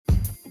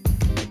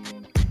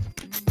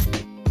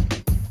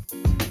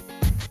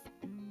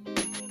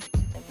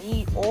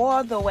me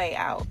all the way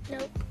out.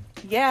 Nope.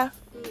 Yeah.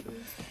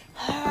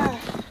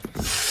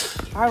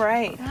 All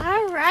right,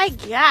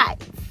 guys.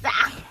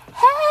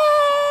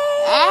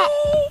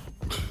 Hey.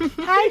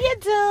 How you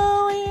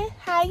doing?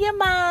 How your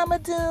mama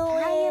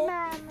doing?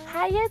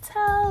 How your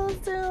toes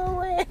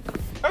doing?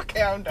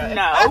 Okay, I'm done.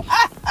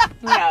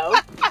 No.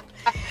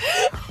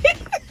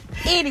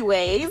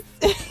 Anyways,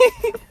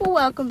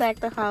 welcome back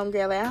to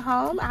Homegirl at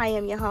Home. I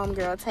am your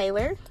homegirl,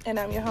 Taylor. And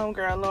I'm your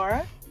homegirl,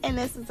 Laura. And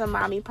this is a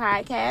mommy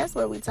podcast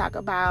where we talk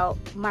about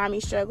mommy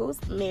struggles,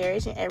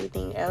 marriage, and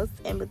everything else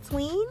in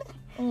between.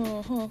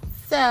 Mm-hmm.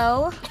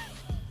 So,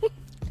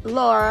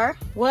 Laura.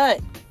 What?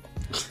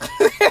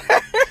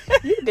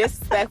 You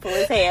disrespectful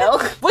as hell.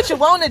 What you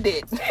wanna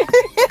did?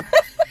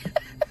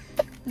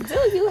 Do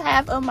you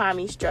have a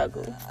mommy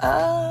struggle?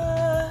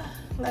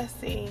 Let's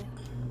see.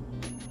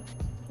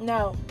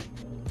 No.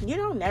 You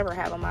don't never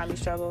have a mommy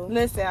struggle.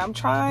 Listen, I'm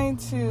trying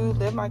to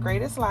live my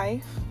greatest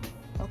life.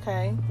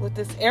 Okay, with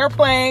this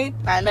airplane,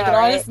 I know, making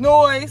all this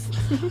noise.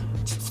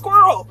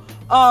 Squirrel.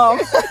 I'm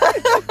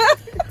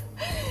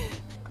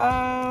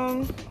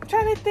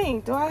trying to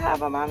think. Do I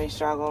have a mommy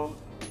struggle?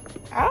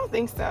 I don't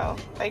think so.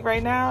 Like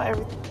right now,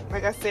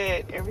 like I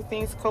said,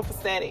 everything's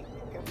copacetic.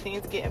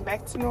 Everything's getting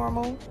back to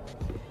normal.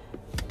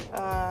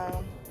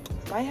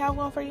 Might have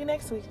one for you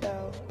next week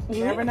though.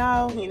 You never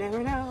know. You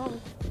never know.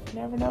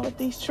 Never know with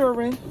these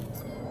children.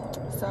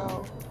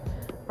 So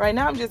right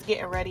now I'm just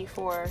getting ready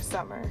for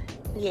summer.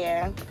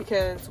 Yeah.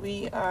 Because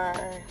we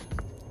are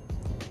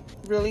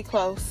really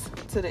close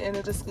to the end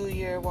of the school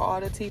year where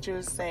all the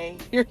teachers say,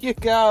 here you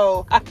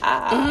go. But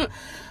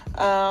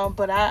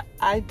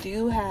I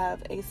do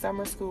have a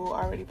summer school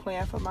already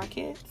planned for my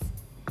kids.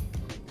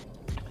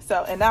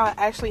 So, and now I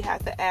actually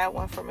have to add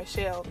one for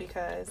Michelle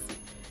because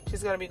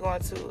she's going to be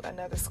going to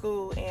another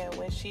school. And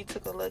when she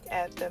took a look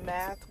at the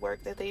math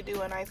work that they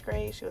do in 9th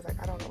grade, she was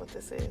like, I don't know what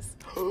this is.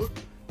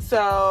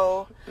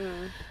 So,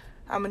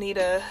 I'm going to need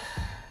a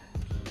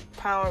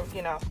power,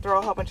 throw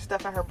a whole bunch of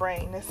stuff in her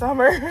brain this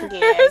summer.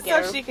 Yeah,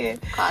 so she can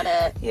caught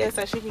up. Yeah,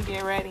 so she can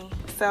get ready.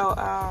 So,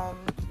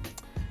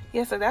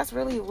 so that's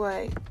really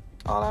what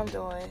all I'm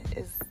doing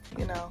is,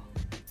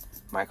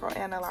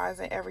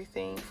 microanalyzing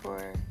everything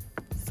for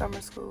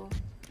summer school.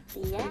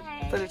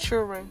 Yeah. For the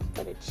children.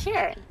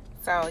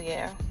 So,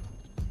 yeah.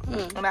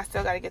 And I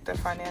still got to get the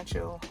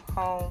financial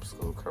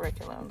homeschool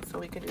curriculum so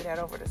we can do that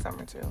over the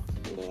summer, too.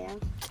 Yeah.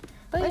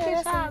 But Look yeah,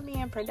 at y'all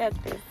being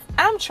productive.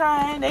 I'm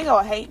trying. They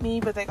gonna hate me,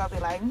 but they gonna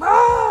be like,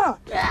 "Ma!"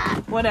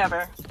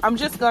 Whatever. I'm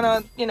just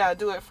gonna,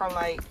 do it from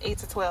like 8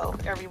 to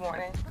 12 every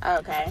morning.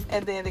 Okay.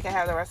 And then they can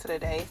have the rest of the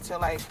day to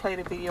like play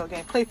the video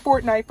game, play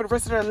Fortnite for the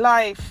rest of their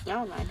life.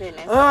 Oh my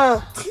goodness.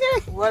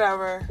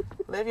 Whatever.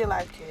 Live your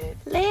life, kid.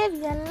 Live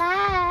your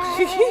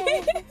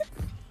life.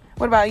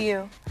 What about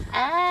you?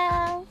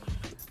 I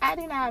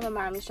do not have a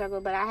mommy struggle,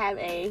 but I have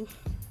a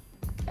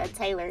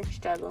Taylor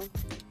struggle.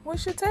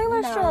 What's your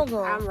Taylor struggle?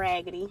 I'm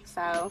raggedy,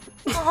 so.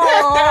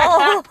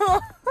 Oh.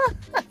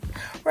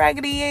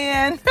 Raggedy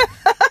Ann.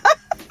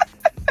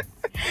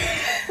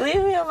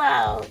 Leave me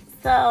alone.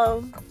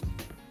 So,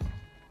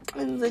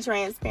 this is a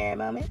transparent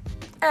moment.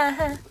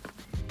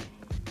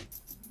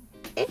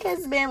 It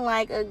has been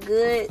like a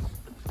good.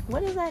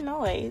 What is that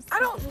noise? I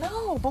don't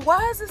know, but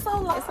why is it so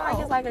loud?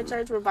 It's like a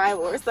church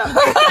revival or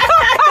something.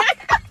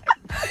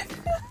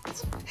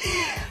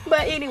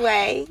 But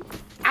anyway,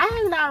 I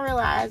have not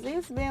realized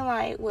it's been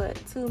like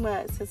 2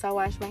 months since I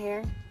washed my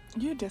hair.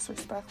 You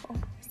disrespectful.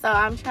 So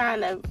I'm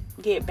trying to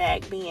get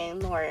back being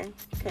more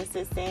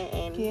consistent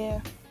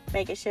and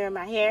making sure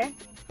my hair,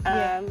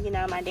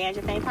 my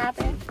dandruff ain't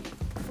popping.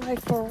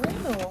 Like for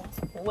real.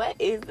 What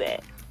is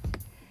that?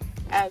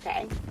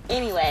 Okay.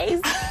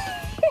 Anyways,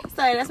 so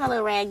that's my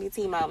little raggedy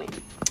tea moment.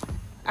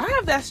 I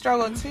have that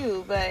struggle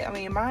too, but I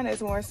mean, mine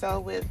is more so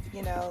with,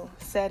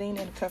 setting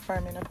and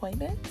confirming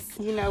appointments.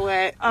 You know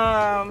what?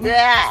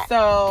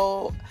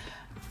 So,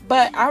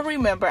 but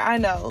I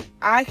know,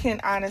 I can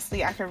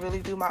really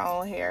do my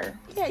own hair.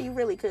 Yeah, you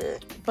really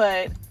could.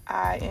 But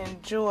I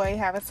enjoy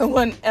having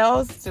someone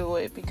else do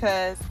it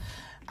because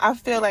I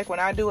feel like when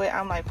I do it,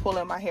 I'm like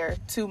pulling my hair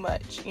too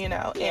much,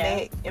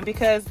 Yeah. And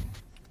because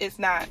it's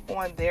not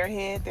on their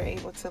head, they're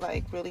able to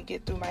like really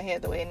get through my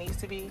head the way it needs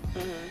to be.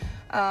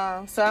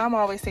 So I'm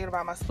always thinking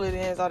about my split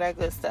ends, all that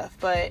good stuff.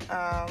 But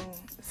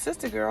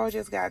sister girl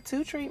just got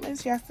 2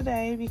 treatments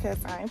yesterday because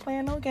I ain't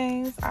playing no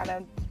games. I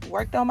done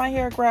worked on my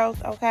hair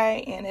growth,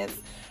 okay, and it's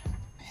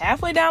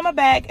halfway down my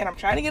back, and I'm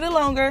trying to get it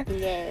longer.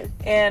 Yes.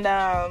 And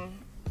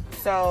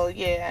so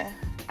yeah,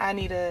 I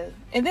need to,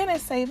 and then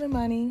it's saving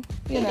money,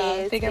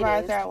 thinking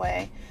about it that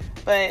way.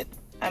 But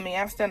I mean,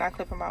 I'm still not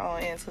clipping my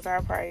own ends because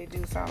I'll probably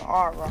do something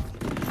all wrong.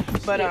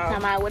 But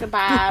come out with a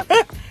bob,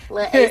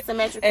 little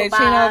asymmetrical and bob.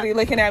 Chino be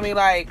looking at me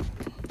like,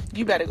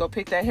 you better go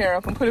pick that hair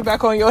up and put it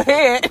back on your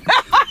head.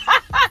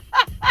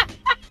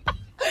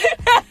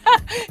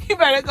 You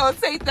better go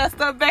take that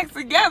stuff back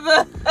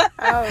together. Oh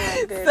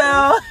my goodness.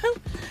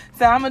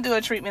 So I'm gonna do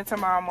a treatment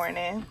tomorrow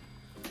morning.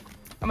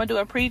 I'm gonna do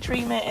a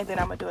pre-treatment and then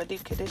I'm gonna do a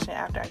deep condition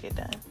after I get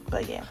done.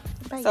 But yeah,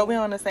 so we're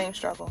on the same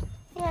struggle.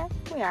 Yeah,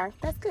 we are.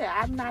 That's good.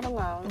 I'm not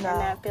alone. No.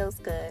 And that feels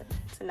good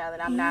to know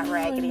that I'm not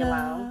raggedy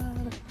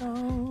alone.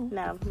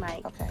 No,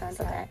 Mike, okay, don't do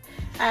sorry.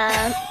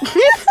 that.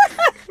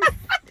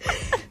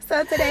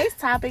 So today's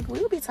topic, we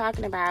will be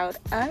talking about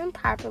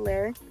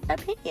unpopular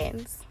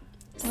opinions.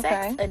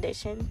 Sex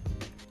edition.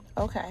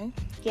 Okay.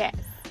 Yes.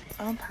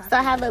 Unpopular. So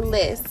I have a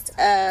list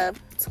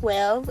of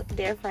 12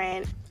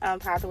 different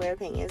unpopular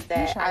opinions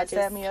that I just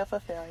set me up for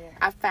failure.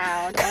 I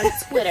found on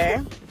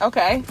Twitter.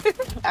 Okay.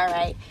 All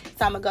right.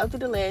 So I'm gonna go through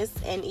the list,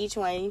 and each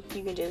one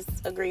you can just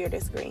agree or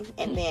disagree,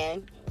 and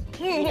then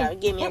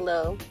give me a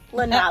little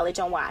knowledge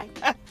on why.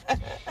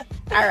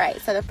 All right.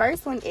 So the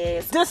first one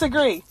is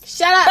disagree.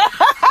 Shut up.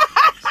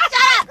 Shut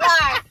up,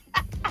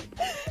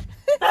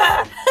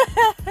 Lauren.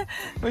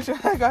 Which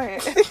one? Go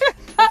ahead.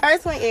 The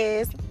first one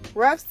is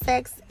rough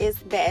sex is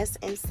best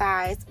and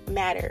size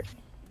matter.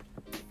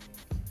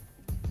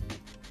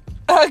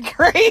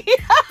 Agree.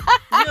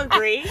 You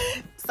agree?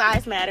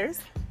 Size matters.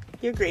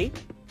 You agree?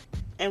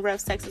 And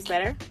rough sex is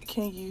better?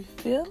 Can you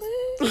feel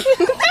it?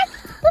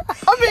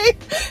 I mean,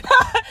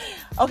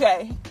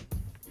 okay.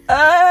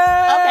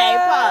 Okay,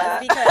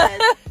 pause.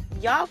 Because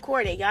y'all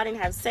courted. Y'all didn't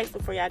have sex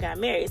before y'all got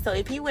married. So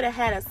if he would have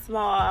had a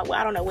small, well,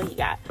 I don't know what he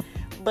got.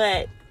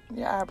 But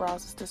your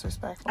eyebrows is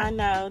disrespectful. I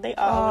know. They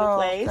all over the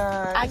place.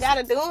 God. I got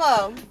to do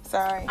them.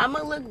 Sorry. I'm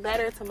going to look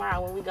better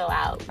tomorrow when we go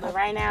out. But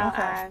right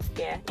now,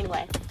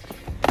 anyway.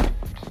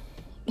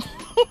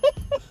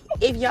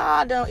 If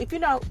y'all don't, if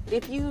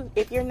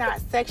you're not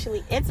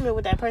sexually intimate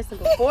with that person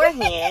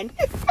beforehand,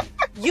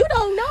 you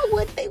don't know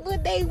what they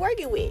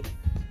working with.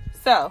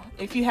 So,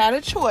 if you had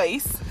a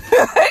choice,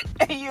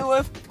 and you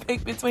would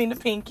pick between the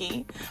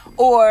pinky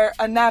or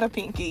a not a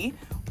pinky,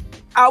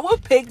 I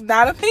would pick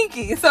not a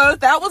pinky. So,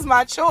 if that was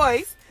my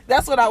choice,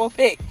 that's what I would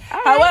pick.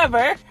 Right.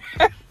 However,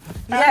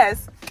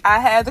 yes, I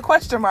had the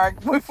question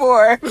mark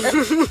before,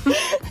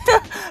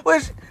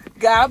 which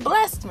God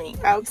blessed me.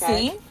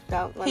 Okay. See?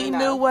 He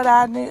knew what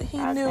I knew. He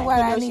knew what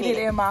I needed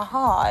in my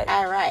heart.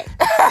 All right.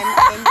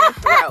 In your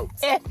throat.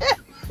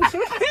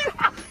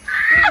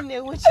 He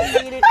knew what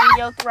you needed in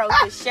your throat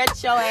to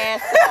shut your ass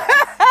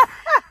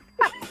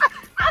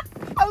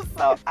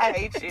up. I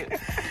hate you.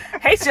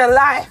 Hate your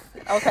life.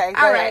 Okay.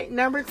 All right.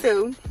 Number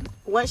 2.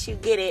 Once you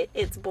get it,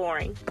 it's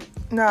boring.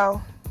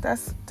 No,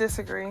 that's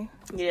disagree.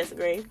 You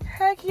disagree?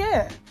 Heck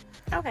yeah.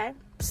 Okay.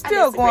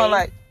 Still going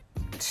like.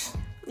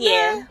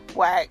 Yeah.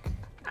 Whack.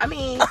 I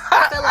mean,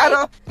 I feel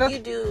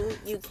like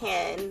you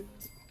can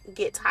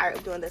get tired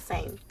of doing the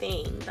same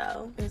thing,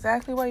 though.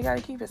 Exactly why you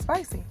gotta keep it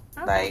spicy.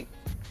 Okay. Like,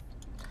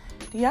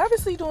 you're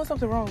obviously doing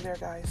something wrong there,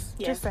 guys.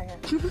 Yeah. Just saying.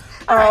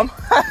 Right.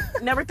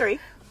 Number 3.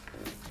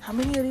 How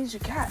many of these you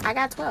got? I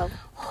got 12.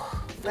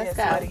 Let's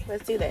go. Buddy.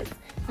 Let's do this.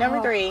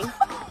 Number 3.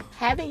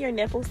 Having your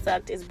nipples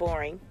sucked is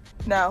boring.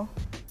 No.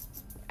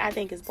 I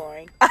think it's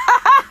boring.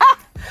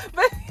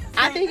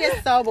 I think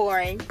it's so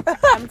boring.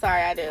 I'm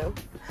sorry, I do.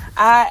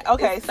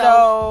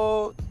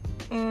 So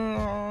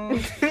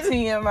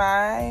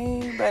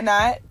TMI, but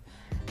not.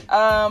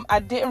 I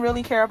didn't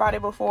really care about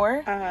it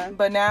before,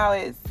 but now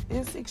it's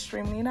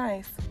extremely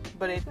nice.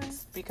 But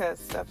it's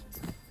because of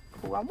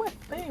who I'm with.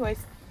 But anyways,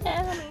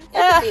 yeah, I mean,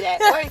 it could be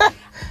that.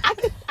 Or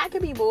I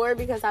could be bored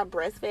because I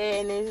breastfed,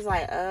 and it's just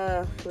like,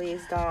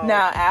 please don't.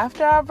 Now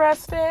after I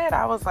breastfed,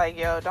 I was like,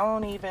 yo,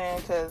 don't even,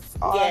 because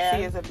all I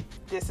see is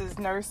this is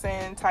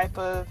nursing type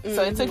of.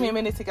 So it took me a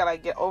minute to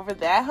get over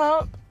that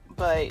hump.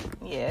 But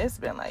yeah, it's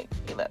been like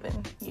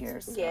 11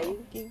 years. Yeah, so.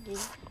 you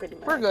pretty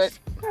much. We're good.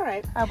 All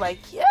right. I'm like,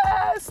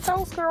 yes,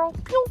 toast girl.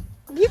 Pew.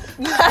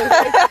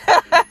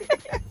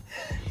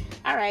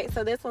 All right,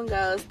 so this one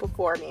goes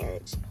before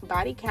marriage.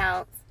 Body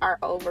counts are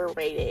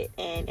overrated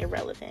and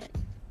irrelevant.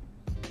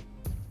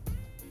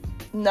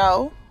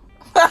 No.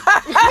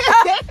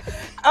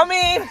 I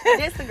mean,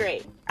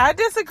 disagree. I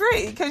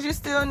disagree because you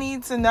still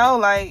need to know.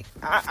 Like,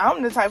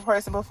 I'm the type of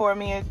person before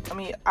me. I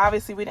mean,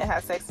 obviously we didn't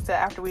have sex until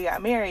after we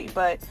got married,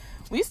 but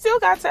we still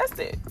got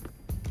tested.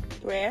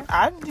 Where? So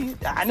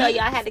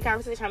y'all had the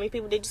conversation. How many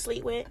people did you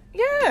sleep with?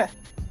 Yeah.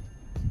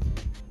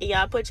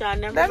 Y'all put y'all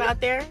numbers out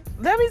there?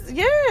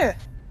 Yeah.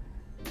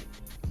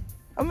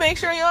 I'll make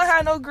sure you don't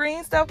have no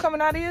green stuff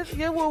coming out of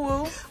your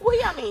woo-woo. Well,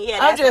 yeah, I mean, yeah,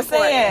 I'm just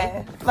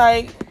saying.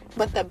 Like...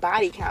 But the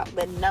body count,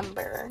 the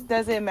number.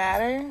 Does it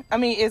matter? I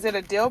mean, is it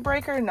a deal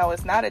breaker? No,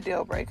 it's not a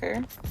deal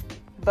breaker.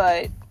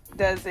 But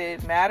does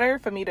it matter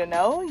for me to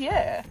know?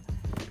 Yeah.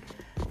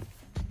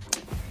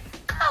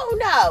 Oh,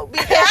 no.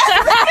 Because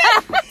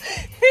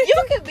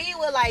you could be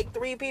with like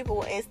 3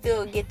 people and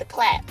still get the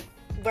clap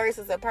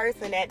versus a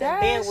person that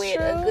has been with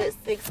a good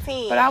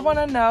 16. But I want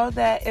to know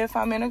that if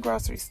I'm in a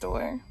grocery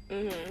store,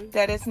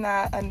 that it's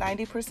not a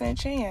 90%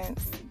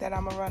 chance that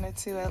I'm going to run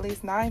into at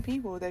least 9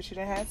 people that you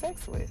didn't have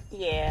sex with.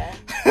 Yeah.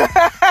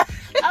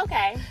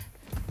 Okay.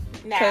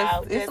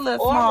 Now, it's a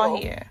little small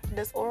here.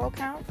 Does oral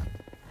count?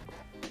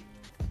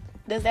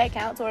 Does that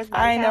count towards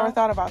body I ain't count? never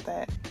thought about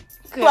that.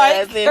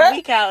 Because if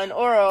we count an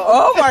oral.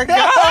 Oh my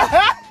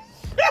God.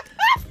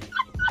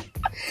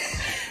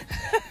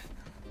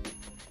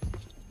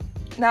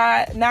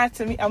 Not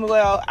to me.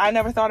 I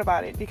never thought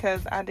about it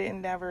because I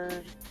didn't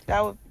never.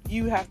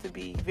 you have to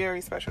be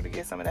very special to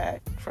get some of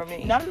that from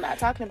me. No, I'm not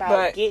talking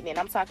about getting it.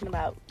 I'm talking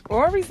about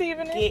or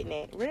receiving it. Getting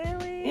it.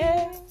 Really?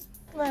 Yeah.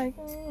 Like,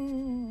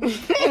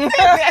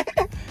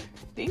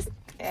 this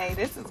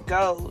is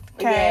gold.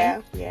 Okay?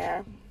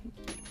 Yeah.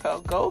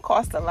 So gold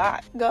costs a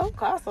lot. Gold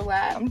costs a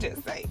lot. I'm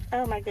just saying.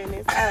 Oh my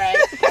goodness. All right.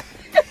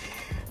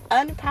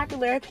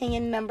 Unpopular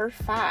opinion number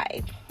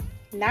 5.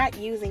 Not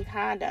using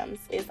condoms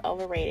is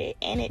overrated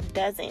and it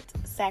doesn't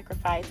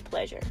sacrifice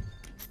pleasure.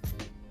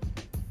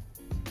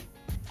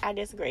 I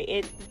disagree.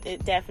 It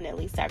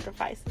definitely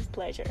sacrifices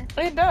pleasure.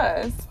 It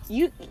does.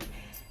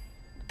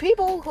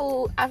 People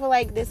who, I feel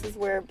like this is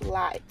where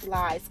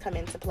lies come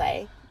into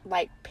play,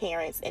 like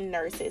parents and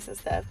nurses and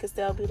stuff, because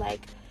they'll be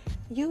like,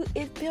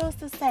 it feels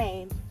the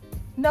same.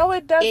 No,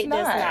 it does not. It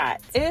does not.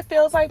 It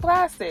feels like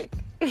plastic.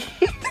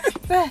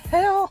 The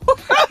hell?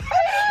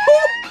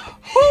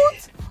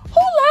 Who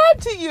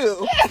lied to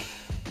you?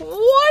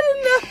 What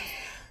in the...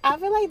 I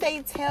feel like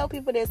they tell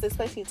people this,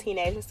 especially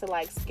teenagers, to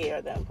like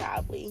scare them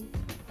probably.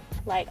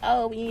 Like,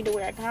 oh, you need to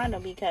wear a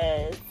condom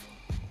because,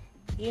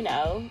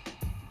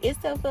 it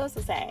still feels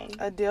the same.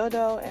 A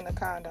dildo and a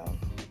condom.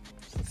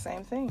 It's the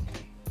same thing.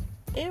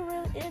 It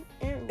really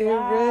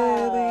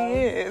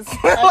is.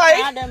 A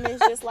condom is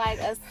just like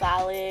a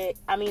solid,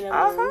 a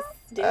loose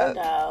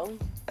dildo.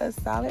 A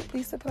solid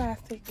piece of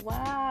plastic.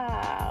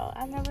 Wow.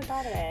 I never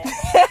thought of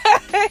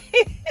that.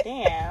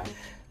 Damn.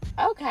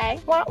 Okay.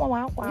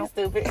 Wow. You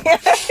stupid.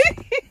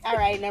 All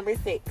right, number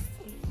 6.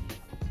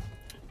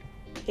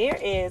 Here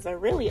is a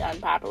really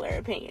unpopular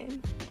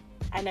opinion.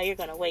 I know you're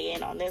going to weigh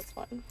in on this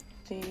one.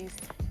 Jeez.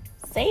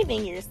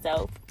 Saving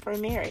yourself for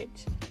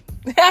marriage.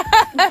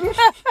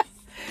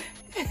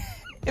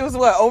 It was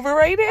what,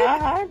 overrated?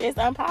 It's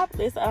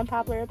unpopular. It's an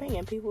unpopular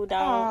opinion. People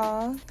don't.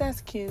 Aw,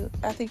 that's cute.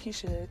 I think you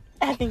should.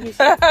 I think you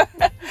should.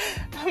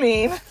 I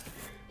mean,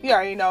 you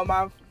already know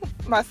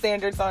my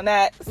standards on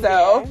that.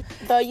 So, yeah.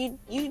 Though you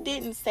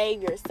didn't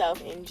save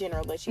yourself in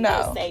general, but you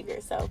did save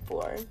yourself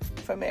for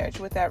marriage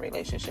with that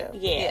relationship.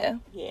 Yeah.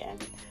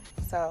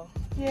 So,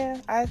 yeah,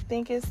 I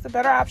think it's the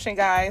better option,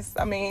 guys.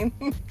 I mean,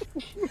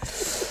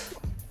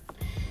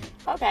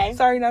 okay.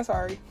 Sorry, not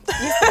sorry.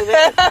 You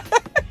stupid.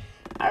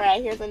 All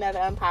right, here's another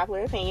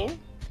unpopular opinion.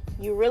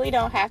 You really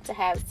don't have to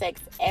have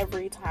sex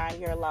every time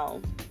you're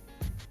alone.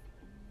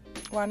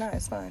 Why not?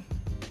 It's fun.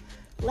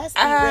 Let's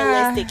be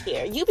realistic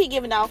here. You be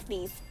giving off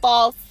these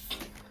false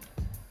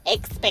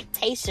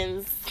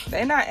expectations.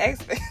 They're not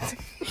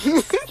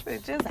expectations.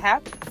 It just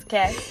happens,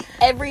 okay?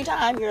 Every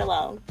time you're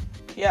alone.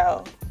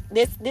 Yo.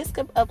 This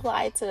could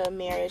apply to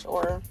marriage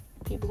or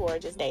people who are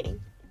just dating.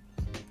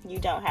 You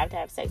don't have to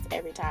have sex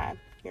every time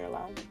you're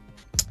alone.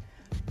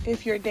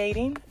 If you're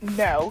dating,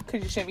 no,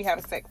 because you shouldn't be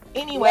having sex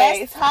anyway.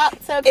 Let's talk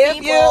to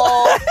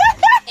people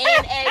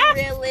in a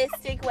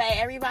realistic way.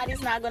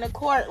 Everybody's not going to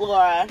court,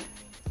 Laura.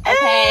 Okay?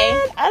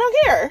 And I don't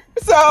care.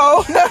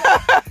 So,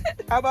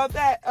 how about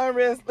that?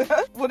 Unrealistic.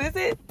 What is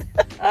it?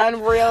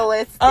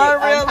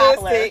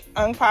 Unrealistic.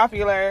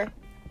 Unpopular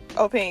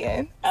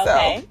opinion.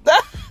 Okay. So.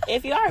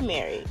 If you are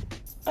married,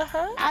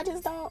 I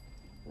just don't.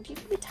 You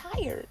can be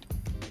tired,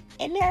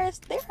 and there are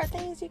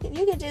things you can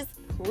just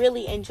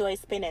really enjoy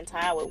spending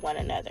time with one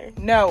another.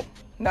 No,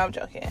 I'm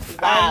joking.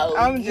 Wow,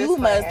 I'm just you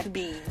playing. must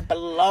be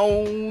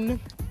blown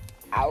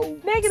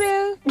out.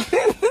 Negative.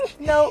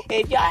 No.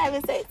 If y'all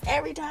having sex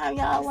every time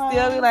y'all alone,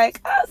 still be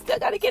like, still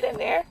gotta get in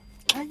there.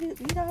 You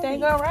don't.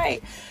 Dang, all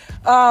right.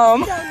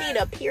 You don't need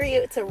a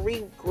period to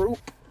regroup.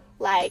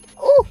 Like,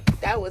 ooh,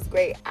 that was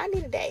great. I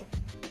need a day.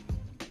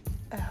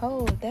 A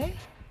whole day?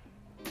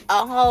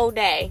 A whole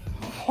day.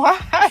 Why?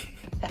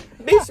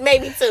 Bitch,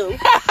 maybe 2.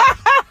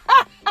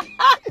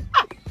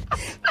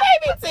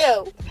 Maybe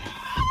 2.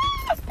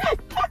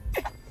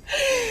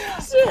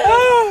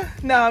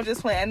 No, I'm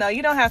just playing. No,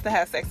 you don't have to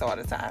have sex all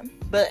the time.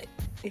 But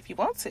if you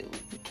want to,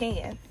 you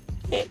can.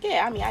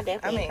 Yeah, I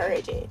definitely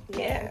encourage it.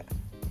 Yeah.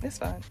 It's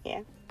fun.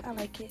 Yeah. I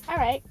like it. All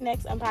right,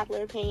 next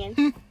unpopular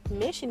opinion.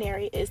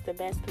 Missionary is the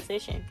best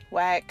position.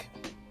 Whack.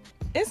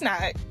 It's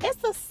not.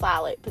 It's a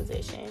solid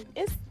position.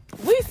 You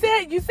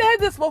said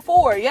this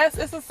before. Yes,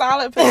 it's a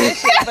solid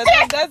position, but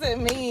that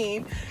doesn't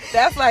mean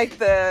that's like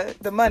the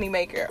money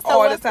maker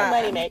all the time. The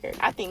money maker?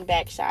 I think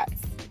back shots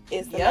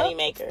is the money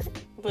maker.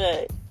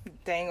 But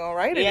dang all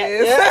right it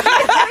is.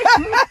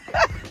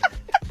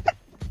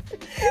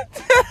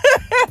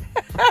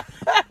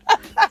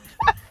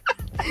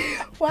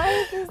 Why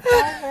is this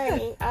so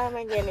funny? Oh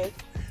my goodness.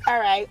 All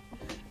right.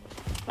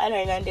 I know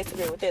you're gonna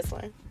disagree with this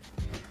one,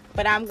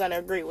 but I'm gonna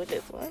agree with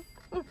this one.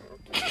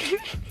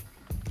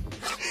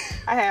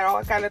 I had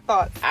all kind of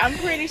thoughts. I'm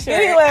pretty sure.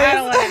 Anyways. I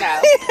don't want to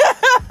know.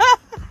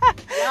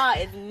 Y'all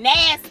is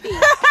nasty.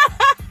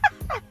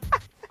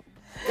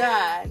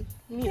 God,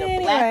 you need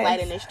a black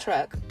light in this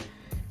truck.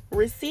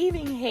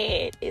 Receiving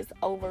head is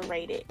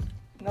overrated.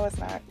 No, it's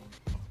not.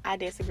 I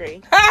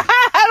disagree.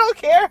 I don't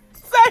care.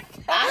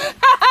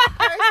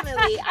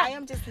 Personally, I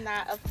am just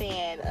not a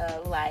fan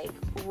of like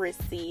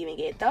receiving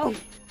it though.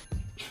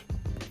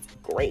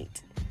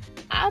 Great.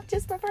 I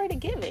just prefer to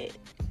give it.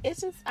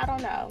 It's just, I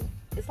don't know.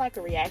 it's like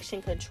a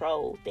reaction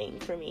control thing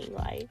for me.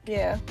 Like,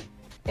 yeah.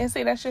 And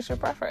see, that's just your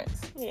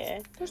preference. yeah.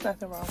 There's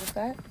nothing wrong with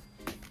that.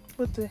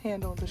 Put the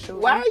hand on the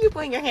shoulder. Why are you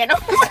putting your hand on?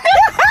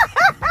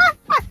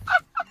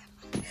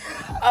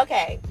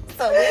 Okay,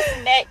 so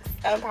this next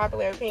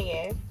unpopular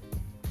opinion,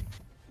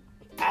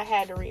 I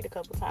had to read a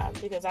couple times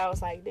because I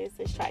was like, this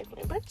is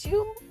trifling. But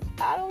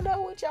I don't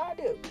know what y'all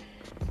do.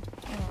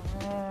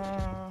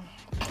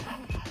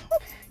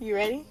 You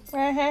ready?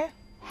 Uh-huh.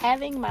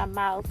 Having my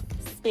mouth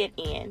spit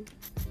in.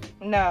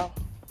 No.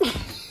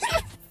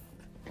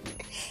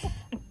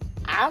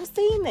 I've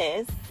seen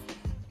this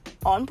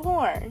on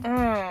porn.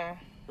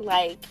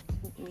 Like,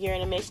 you're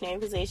in a missionary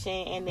position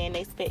and then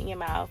they spit in your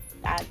mouth.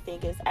 I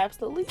think it's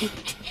absolutely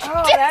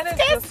Oh, that is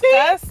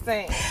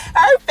disgusting.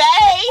 Her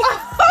face.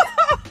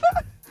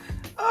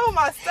 Oh,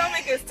 my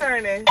stomach is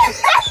turning.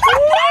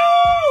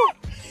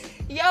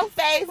 Your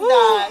face,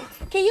 dog.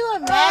 Can you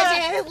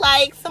imagine,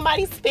 like,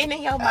 somebody spitting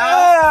in your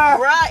mouth?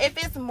 Bruh, if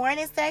it's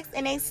morning sex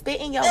and they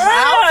spit in your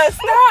mouth.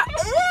 Stop.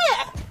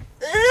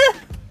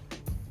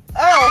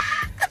 Oh.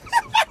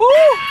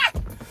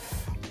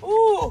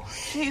 Ooh,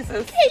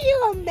 Jesus. Can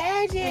you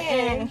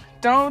imagine?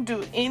 Don't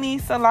do any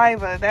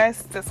saliva.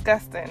 That's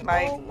disgusting.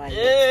 Like, Oh my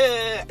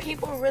God.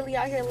 People really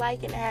out here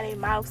liking to have their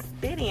mouth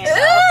spit in.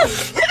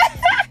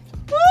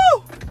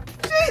 Ooh,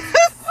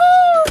 Jesus.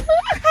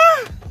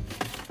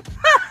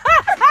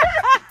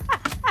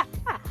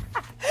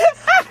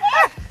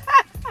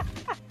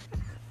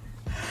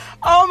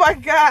 Oh my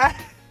God.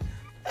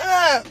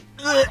 Oh,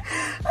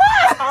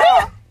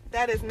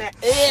 that is not.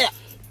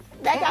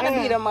 That gotta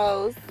be the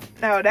most.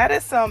 No, that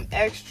is some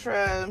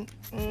extra.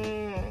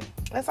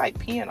 That's like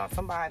peeing on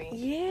somebody.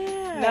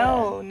 Yeah.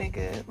 No,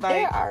 nigga. Like,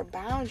 there are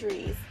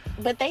boundaries.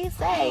 But they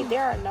say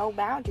there are no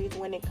boundaries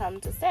when it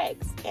comes to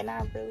sex. And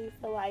I really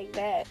feel like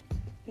that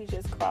you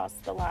just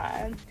crossed the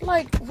line.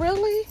 like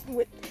really?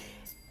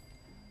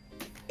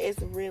 It's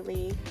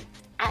really...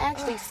 I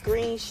actually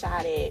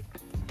screenshotted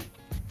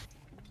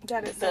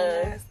That is so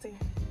nasty.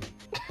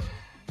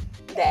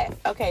 that.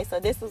 Okay, so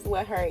this is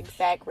what her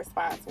exact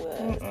response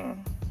was.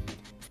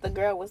 The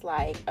girl was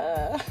like,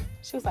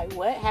 she was like,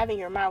 what? Having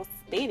your mouth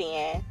spit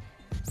in?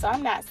 So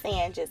I'm not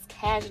saying just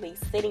casually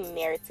sitting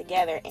there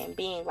together and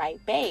being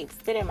like, babe,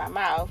 spit in my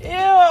mouth. Ew.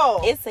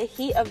 It's a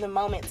heat of the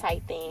moment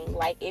type thing.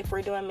 Like, if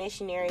we're doing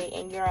missionary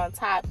and you're on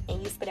top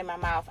and you spit in my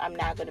mouth, I'm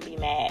not going to be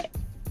mad.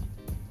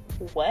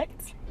 What?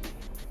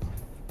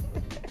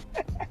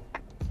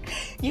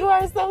 You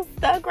are so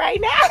stuck right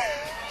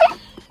now.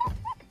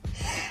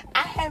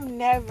 I have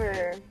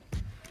never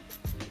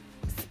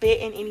spit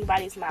in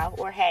anybody's mouth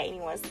or had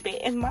anyone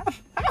spit in my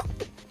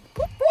mouth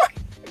before.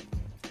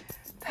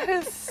 That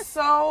is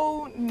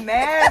so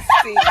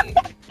nasty.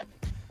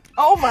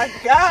 Oh my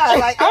God.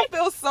 Like, I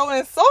feel so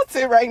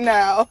insulted right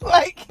now.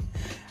 Like,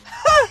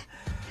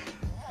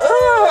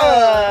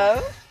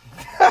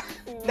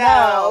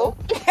 no.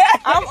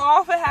 I'm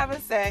all for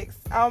having sex.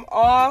 I'm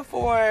all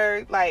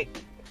for, like,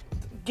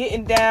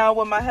 getting down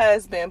with my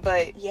husband,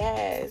 but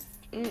Yes.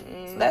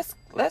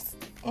 let's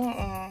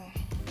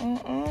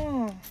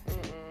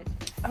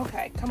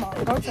Okay, come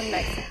on, go to the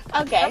next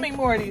one. Okay. How many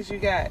more of these you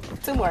got?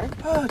 2 more.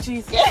 Oh,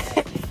 Jesus.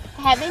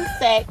 Having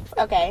sex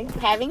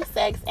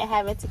and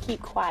having to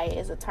keep quiet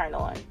is a turn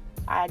on.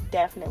 I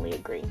definitely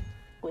agree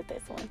with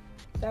this one.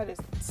 That is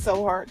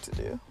so hard to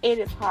do. It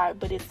is hard,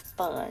 but it's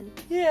fun.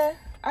 Yeah,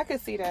 I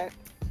could see that.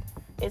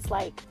 It's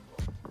like,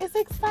 it's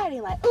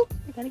exciting. Like, ooh,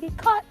 you're gonna get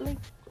caught. Like,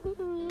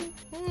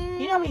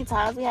 You know how many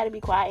times we had to be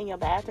quiet in your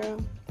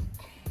bathroom?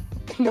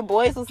 The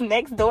boys was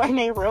next door in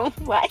their room.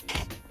 Like,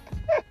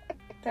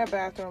 that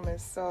bathroom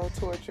is so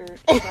tortured.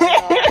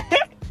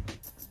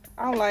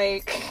 I'm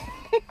like,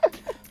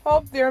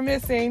 hope they're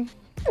missing.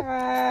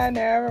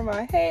 Never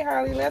mind. Hey,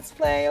 Harley, let's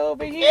play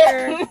over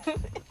here.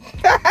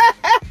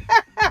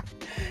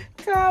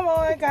 Come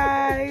on,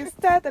 guys.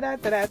 Da da da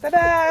da da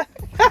da.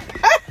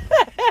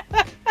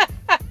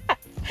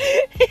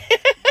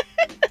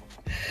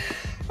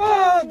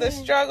 Oh, the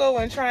struggle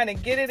when trying to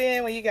get it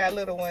in when you got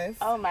little ones.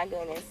 oh my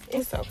goodness,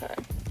 It's okay.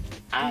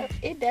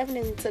 it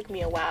definitely took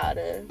me a while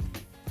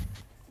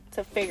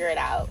to figure it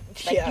out.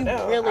 Like, Yeah, I you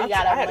know. really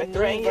gotta I had to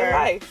drain your maneuver.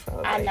 life.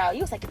 I know.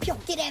 You was like, if you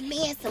don't get that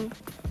man some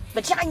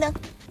vagina,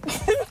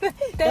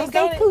 Don't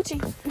say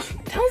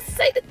coochie. Don't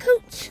say the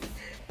cooch.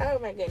 Oh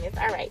my goodness.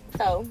 All right,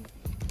 so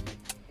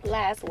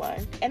last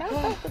one, and I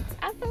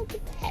felt the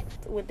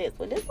text with this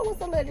one. This one was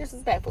a little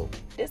disrespectful.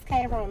 This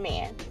came from a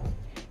man.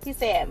 He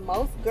said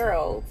most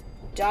girls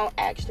don't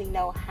actually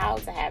know how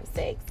to have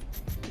sex.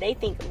 They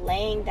think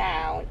laying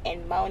down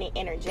and moaning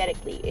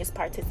energetically is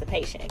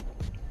participation.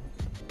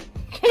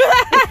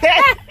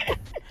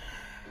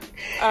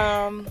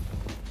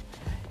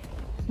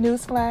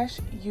 Newsflash,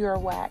 you're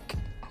whack.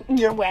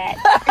 You're whack.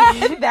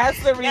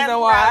 That's the reason That's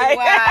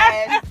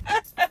why.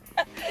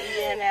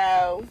 You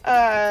know.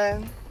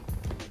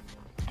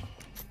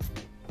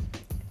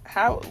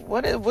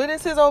 What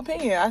is his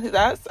opinion?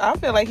 I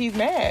feel like he's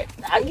mad.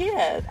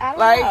 Yeah, I don't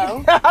Like,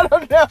 know. I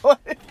don't know.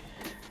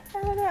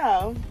 I don't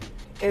know.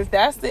 Is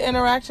that the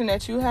interaction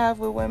that you have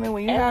with women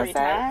when you Every have sex?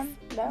 time.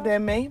 No.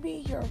 Then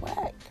maybe you're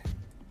whack.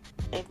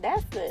 If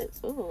that's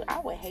I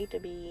would hate to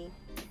be.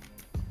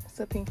 It's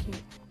a pinky.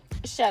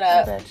 Shut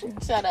up. I bet you.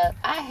 Shut up.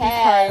 I He's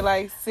have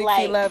probably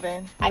like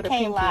 6'11". I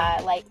can't lie.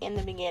 Like in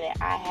the beginning,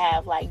 I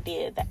have like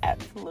did the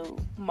absolute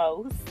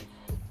most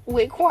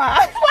with Quan.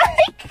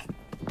 Like,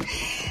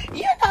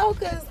 you know,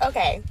 cause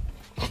okay,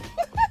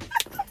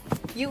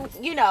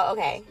 you know,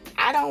 okay.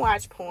 I don't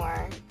watch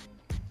porn,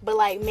 but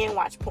like men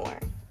watch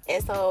porn,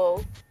 and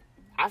so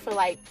I feel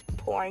like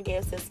porn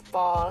gives this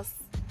false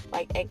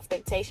like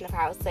expectation of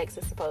how sex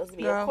is supposed to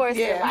be. Of course,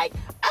 they're like,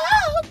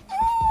 oh.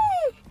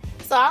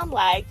 So I'm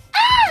like,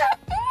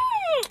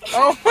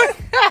 oh my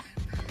God.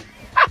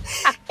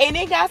 And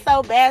it got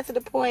so bad to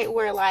the point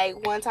where,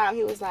 like, one time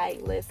he was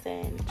like,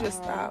 listen,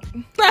 just stop.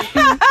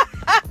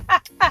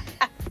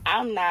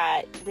 I'm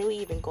not really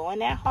even going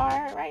that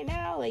hard right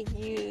now. Like,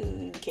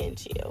 you can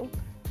chill.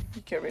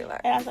 You can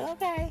relax. And I was like,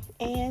 okay.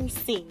 And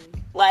scene.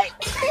 Like,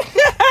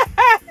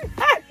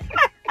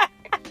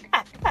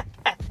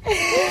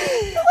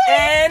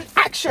 and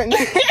action.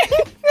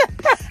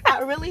 I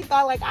really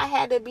thought, like, I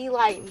had to be,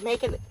 like,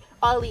 making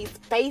all these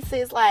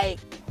faces, like,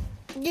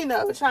 you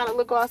know, trying to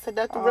look all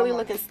seductive, really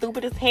looking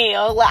stupid as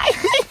hell. Like,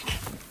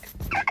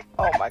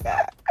 oh my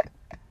God.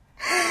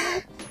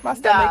 My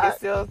stomach is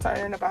still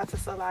turning about to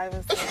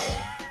saliva. So.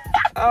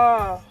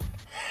 Oh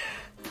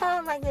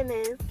my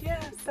goodness. Yeah,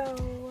 so.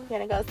 You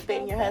gonna go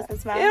spit in your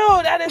husband's mouth?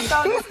 Ew, that is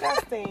so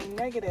disgusting.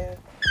 Negative.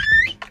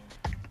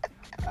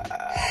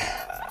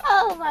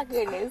 Oh my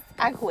goodness.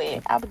 I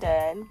quit. I'm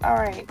done. All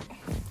right.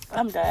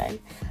 I'm done.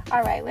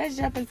 All right, let's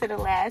jump into the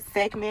last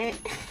segment.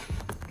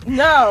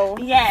 No.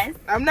 Yes.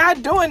 I'm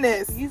not doing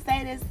this. You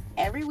say this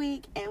every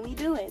week, and we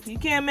do it. You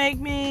can't make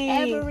me.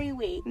 Every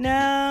week.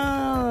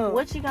 No.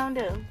 What you gonna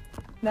do?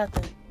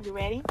 Nothing. You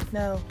ready?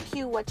 No.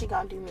 Cue what you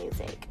gonna do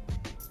music.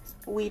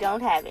 We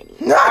don't have any.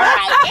 No. All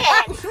right,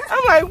 yeah.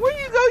 I'm like, where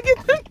you gonna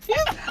get the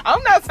music?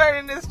 I'm not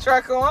turning this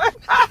truck on.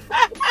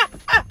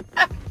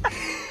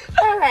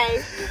 All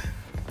right.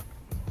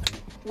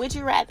 Would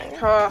you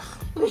rather?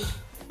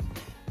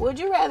 Would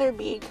you rather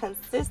be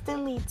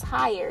consistently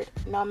tired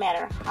no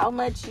matter how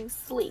much you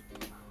sleep,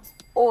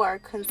 or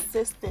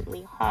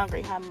consistently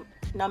hungry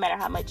no matter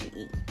how much you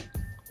eat?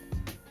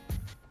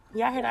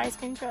 Y'all hear the ice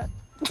cream truck?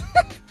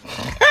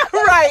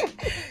 Right.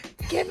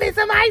 Give me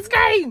some ice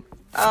cream.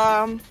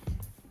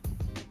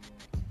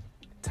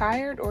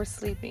 Tired or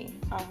sleepy?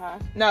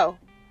 No.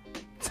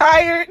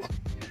 Tired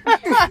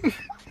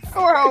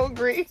or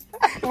hungry.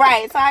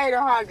 Right, tired or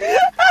hungry.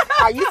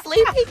 Are you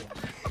sleepy?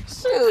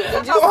 Shoot.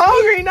 I'm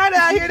hungry now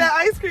that I hear that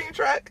ice cream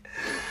truck.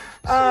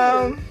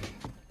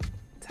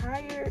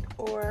 Tired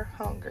or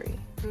hungry?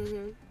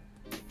 Mm-hmm.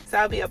 So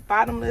I'll be a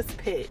bottomless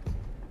pit.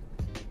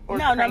 Or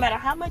no matter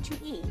how much you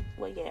eat.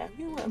 Well, yeah,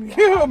 you will be.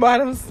 You're a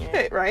bottomless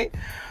pit, right?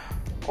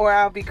 Or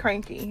I'll be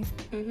cranky.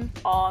 Mm-hmm.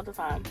 All the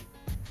time.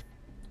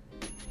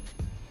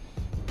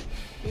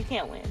 You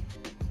can't win.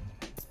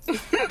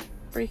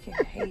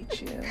 Freaking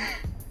hate you.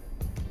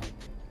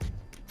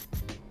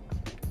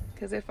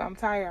 Because if I'm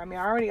tired, I mean,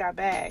 I already got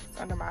bags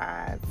under my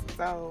eyes.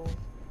 So,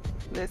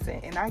 listen,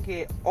 and I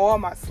get all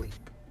my sleep.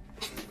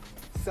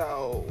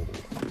 So,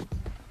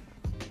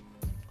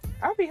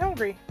 I'll be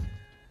hungry.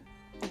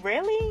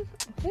 Really?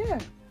 Yeah.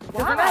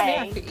 Why?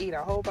 I could eat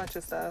a whole bunch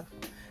of stuff.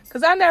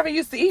 Because I never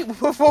used to eat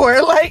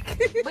before.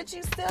 Like. But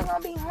you still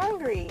gonna be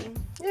hungry.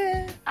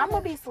 Yeah. I'm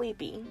gonna be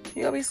sleepy.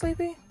 You gonna be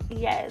sleepy?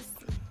 Yes.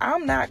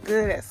 I'm not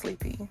good at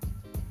sleepy.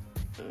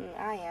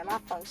 I am. I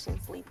function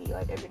sleepy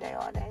like every day,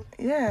 all day.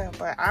 Yeah,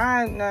 but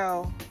I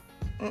know.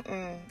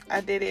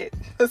 I did it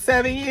for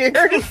 7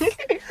 years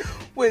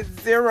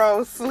with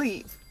 0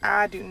 sleep.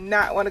 I do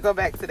not want to go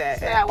back to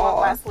that at all.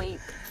 I want my sleep.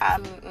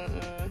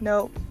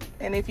 Nope.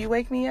 And if you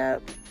wake me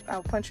up,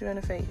 I'll punch you in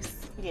the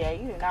face. Yeah,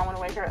 you do not want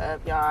to wake her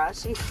up, y'all.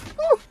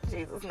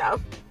 Jesus, no.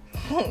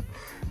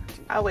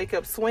 I wake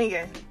up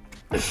swinging.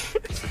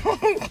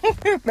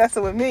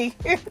 Messing with me.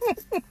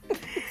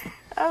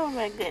 Oh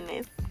my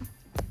goodness.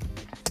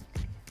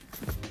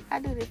 I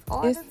do this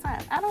all the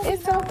time. I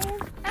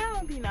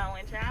don't be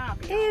knowing, child.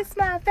 It's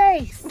my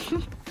face.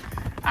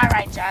 All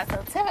right, y'all.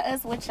 So tell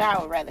us what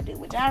y'all would rather do.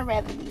 Would y'all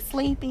rather be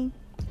sleepy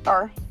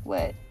or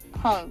what?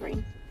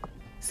 Hungry?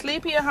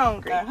 Sleepy or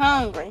hungry?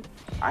 Hungry.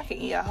 I can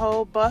eat a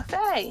whole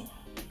buffet.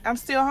 I'm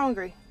still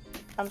hungry.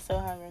 I'm still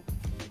hungry.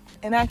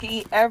 And I can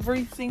eat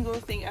every single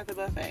thing at the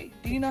buffet.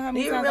 Do you know how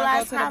many times I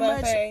go to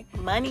the buffet?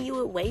 Much money you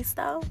would waste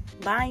though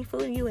buying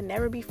food and you would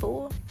never be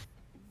full?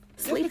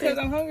 Just because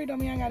I'm hungry don't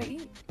mean I gotta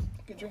eat.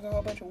 You can drink a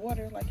whole bunch of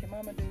water like your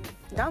mama do.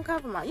 Don't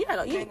come from my. You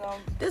know,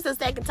 this is the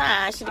second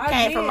time she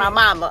came from my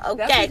mama.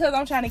 Okay. That's because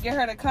I'm trying to get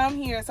her to come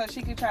here so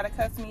she can try to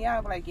cuss me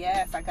out. I'm like,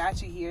 yes, I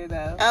got you here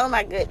though. Oh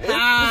my goodness.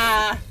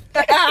 I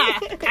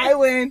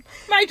win.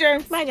 My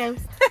germs.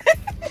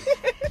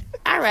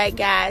 All right,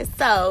 guys.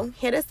 So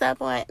hit us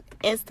up on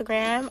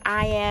Instagram.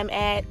 I am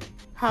at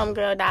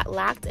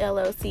homegirl.locked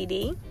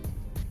LOCD.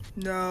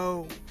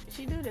 No.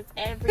 you do this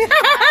every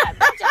time.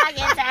 Don't y'all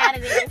get tired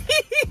of this?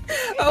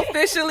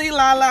 Officially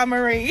Lala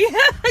Marie.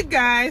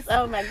 Guys.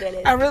 Oh my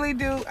goodness.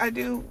 I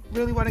do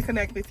really want to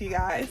connect with you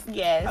guys.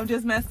 Yes. I'm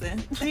just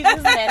messing. You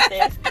just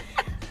messing.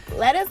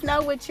 Let us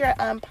know what your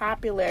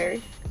unpopular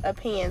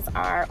opinions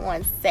are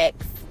on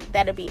sex.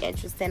 That'll be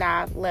interesting.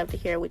 I'd love to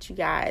hear what you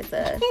guys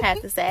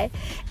have to say.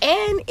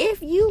 And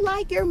if you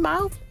like your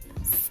mouth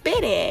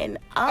spitting.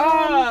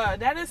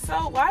 That is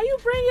so... Why you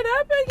bring it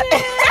up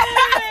again?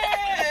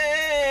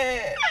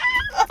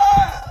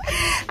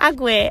 I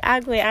quit.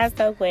 I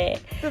so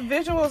quit. The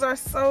visuals are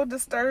so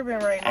disturbing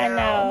right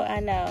now. I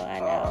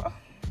know.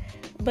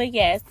 But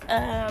yes.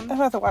 I'm going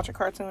to have to watch a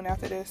cartoon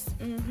after this.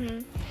 Mm-hmm.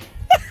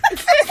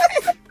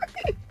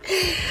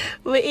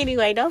 But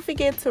anyway, don't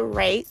forget to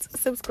rate,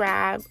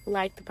 subscribe,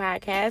 like the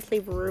podcast,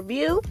 leave a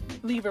review.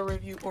 Leave a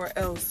review or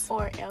else.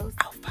 I'll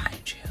find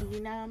you.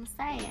 You know what I'm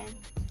saying?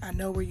 I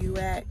know where you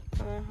at.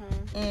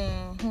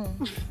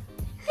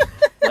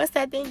 What's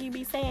that thing you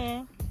be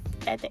saying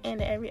at the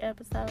end of every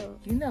episode?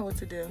 You know what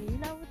to do. You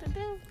know what to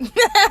do.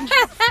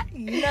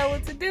 You know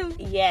what to do.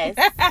 Yes.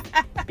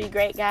 Be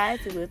great, guys.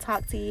 We will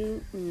talk to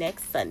you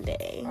next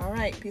Sunday. All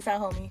right. Peace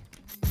out, homie.